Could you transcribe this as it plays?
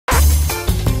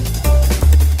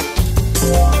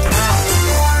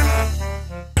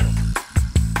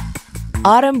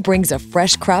Autumn brings a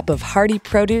fresh crop of hearty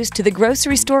produce to the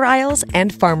grocery store aisles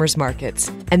and farmers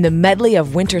markets, and the medley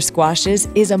of winter squashes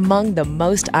is among the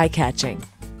most eye-catching.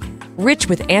 Rich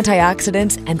with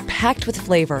antioxidants and packed with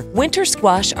flavor, winter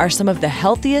squash are some of the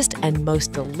healthiest and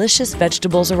most delicious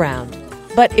vegetables around.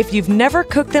 But if you've never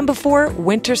cooked them before,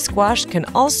 winter squash can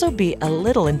also be a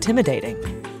little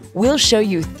intimidating. We'll show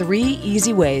you 3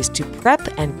 easy ways to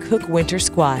prep and cook winter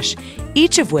squash,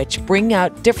 each of which bring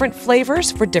out different flavors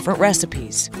for different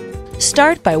recipes.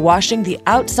 Start by washing the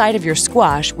outside of your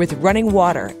squash with running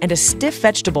water and a stiff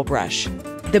vegetable brush.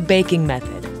 The baking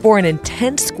method. For an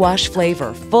intense squash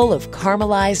flavor full of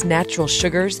caramelized natural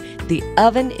sugars, the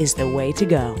oven is the way to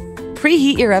go.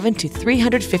 Preheat your oven to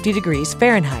 350 degrees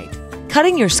Fahrenheit.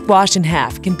 Cutting your squash in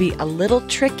half can be a little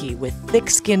tricky with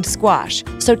thick-skinned squash,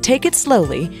 so take it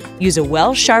slowly, use a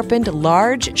well-sharpened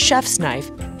large chef's knife,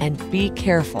 and be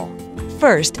careful.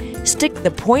 First, stick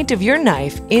the point of your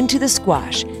knife into the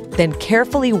squash, then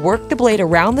carefully work the blade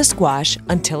around the squash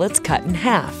until it's cut in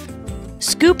half.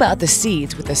 Scoop out the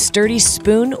seeds with a sturdy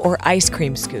spoon or ice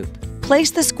cream scoop.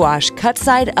 Place the squash cut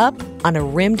side up on a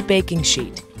rimmed baking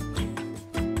sheet.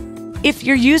 If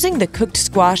you're using the cooked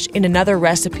squash in another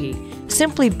recipe,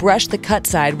 simply brush the cut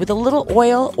side with a little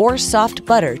oil or soft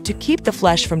butter to keep the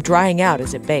flesh from drying out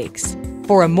as it bakes.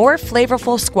 For a more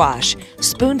flavorful squash,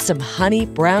 spoon some honey,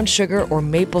 brown sugar, or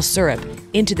maple syrup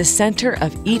into the center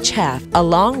of each half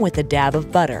along with a dab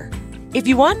of butter. If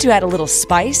you want to add a little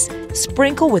spice,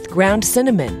 sprinkle with ground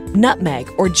cinnamon, nutmeg,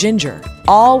 or ginger.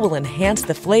 All will enhance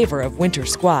the flavor of winter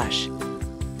squash.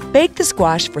 Bake the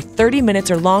squash for 30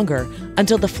 minutes or longer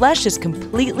until the flesh is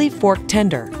completely fork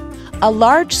tender. A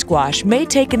large squash may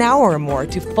take an hour or more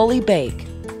to fully bake.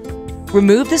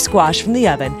 Remove the squash from the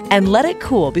oven and let it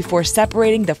cool before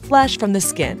separating the flesh from the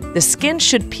skin. The skin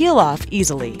should peel off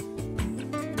easily.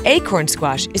 Acorn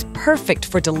squash is perfect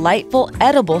for delightful,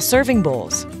 edible serving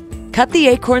bowls. Cut the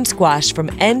acorn squash from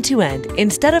end to end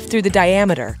instead of through the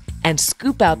diameter and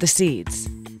scoop out the seeds.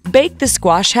 Bake the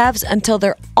squash halves until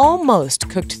they're almost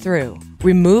cooked through.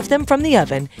 Remove them from the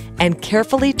oven and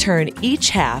carefully turn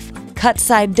each half cut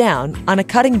side down on a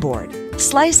cutting board.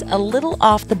 Slice a little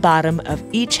off the bottom of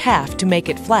each half to make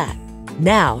it flat.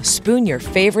 Now spoon your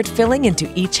favorite filling into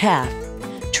each half.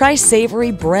 Try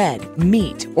savory bread,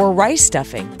 meat, or rice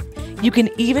stuffing. You can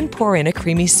even pour in a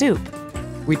creamy soup.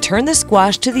 Return the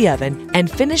squash to the oven and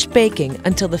finish baking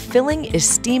until the filling is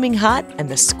steaming hot and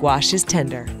the squash is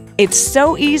tender. It's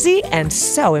so easy and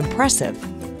so impressive.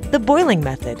 The boiling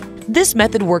method. This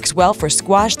method works well for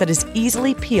squash that is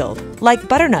easily peeled, like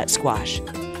butternut squash.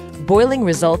 Boiling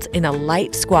results in a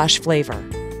light squash flavor.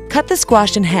 Cut the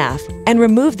squash in half and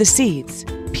remove the seeds.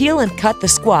 Peel and cut the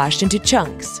squash into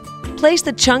chunks. Place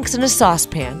the chunks in a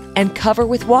saucepan and cover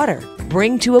with water.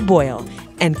 Bring to a boil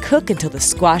and cook until the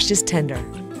squash is tender.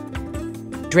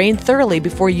 Drain thoroughly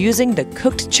before using the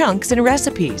cooked chunks in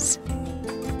recipes.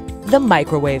 The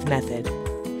microwave method.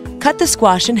 Cut the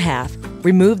squash in half,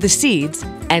 remove the seeds,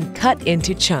 and cut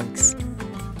into chunks.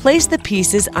 Place the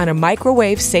pieces on a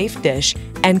microwave-safe dish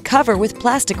and cover with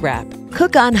plastic wrap.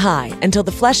 Cook on high until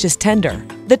the flesh is tender.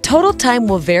 The total time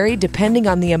will vary depending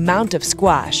on the amount of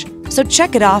squash, so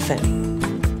check it often.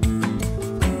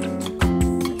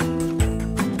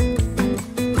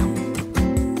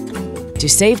 To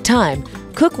save time,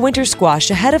 cook winter squash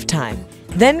ahead of time.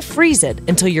 Then freeze it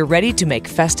until you're ready to make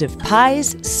festive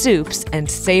pies, soups,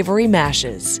 and savory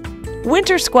mashes.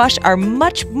 Winter squash are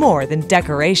much more than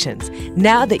decorations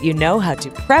now that you know how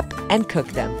to prep and cook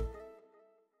them.